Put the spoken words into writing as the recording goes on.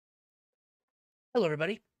Hello,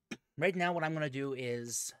 everybody. Right now, what I'm going to do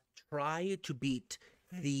is try to beat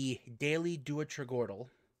the daily Duotrigordle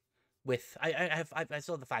with. I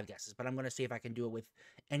still have the 5 guesses, but I'm going to see if I can do it with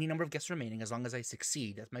any number of guesses remaining as long as I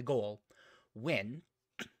succeed. That's my goal. Win.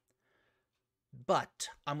 But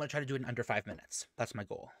I'm going to try to do it in under 5 minutes. That's my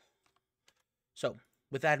goal. So,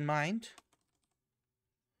 with that in mind,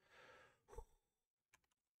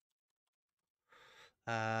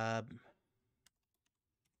 uh,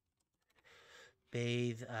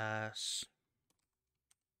 bathe us.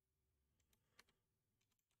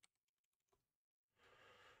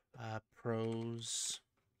 Pros.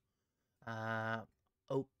 Op.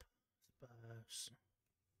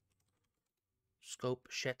 Scope.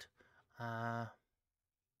 Shit. Uh,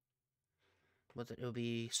 what's it? It'll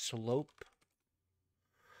be slope.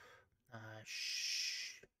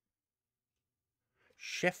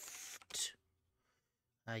 Shift,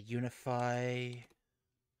 unify,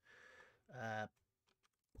 uh,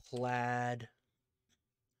 plaid,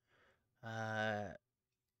 uh,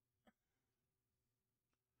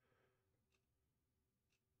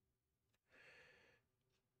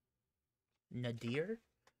 nadir.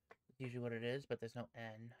 That's usually what it is, but there's no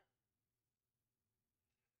N.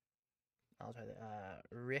 I'll try that.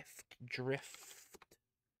 Rift, drift,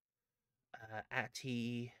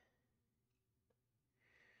 ati,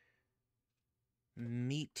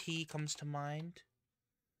 meaty comes to mind.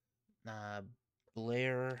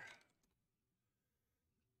 Blair,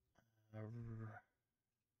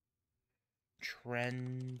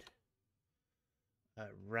 trend,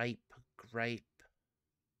 ripe, gripe,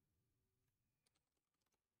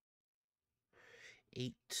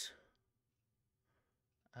 8.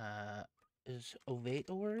 Is ovate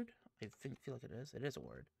a word? I feel like it is. It is a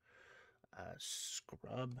word.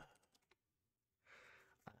 Scrub.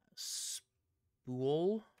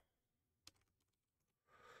 Spool.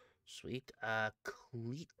 Sweet.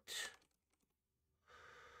 Cleat.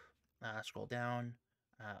 Scroll down.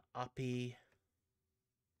 Oppie.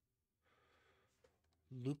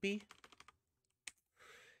 Loopy.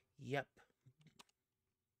 Yep.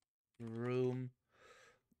 Room.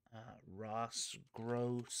 Ross.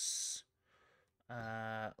 Gross.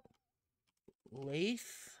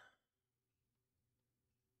 Lath.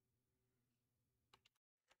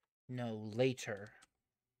 No, later.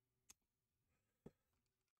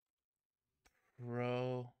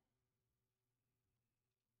 Pro.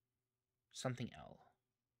 Something L.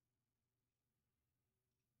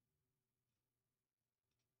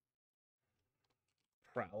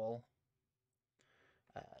 Prowl.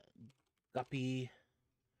 Guppy.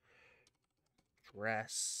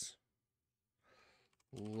 Dress.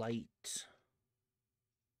 Light.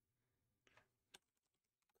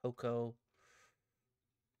 Cocoa.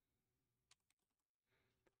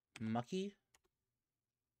 Mucky.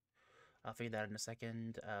 I'll figure that out in a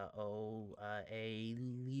second. A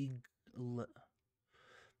league.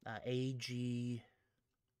 AG.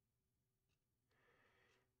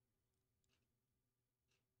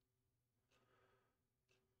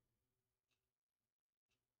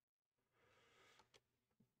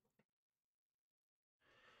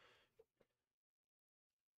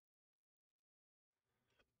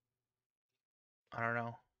 I don't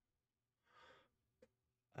know.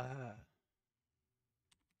 Uh,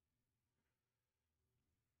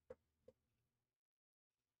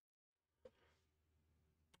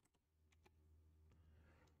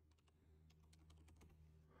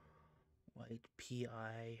 White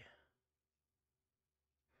PI.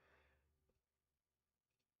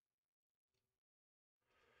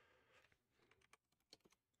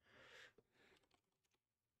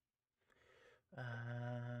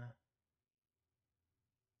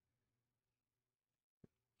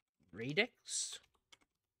 Radix?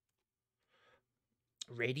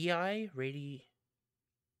 Radii?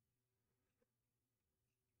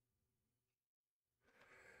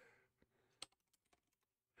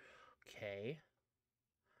 Okay.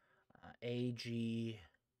 AG.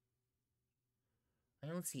 I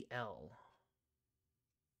only see L.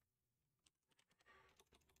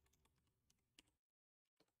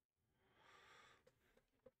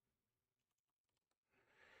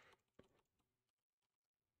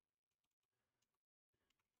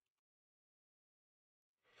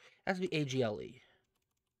 Has to be AGLE.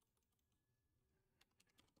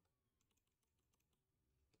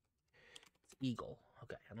 It's Eagle.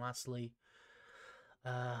 Okay, and lastly,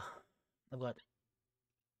 I've got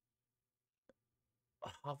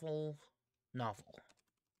Hovel Novel.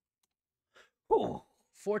 Ooh,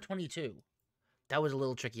 422. That was a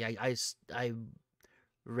little tricky. I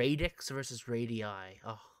Radix versus Radii.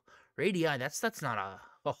 Oh, Radii. That's not a.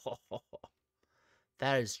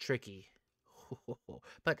 That is tricky.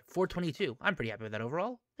 But 422, I'm pretty happy with that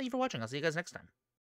overall. Thank you for watching. I'll see you guys next time.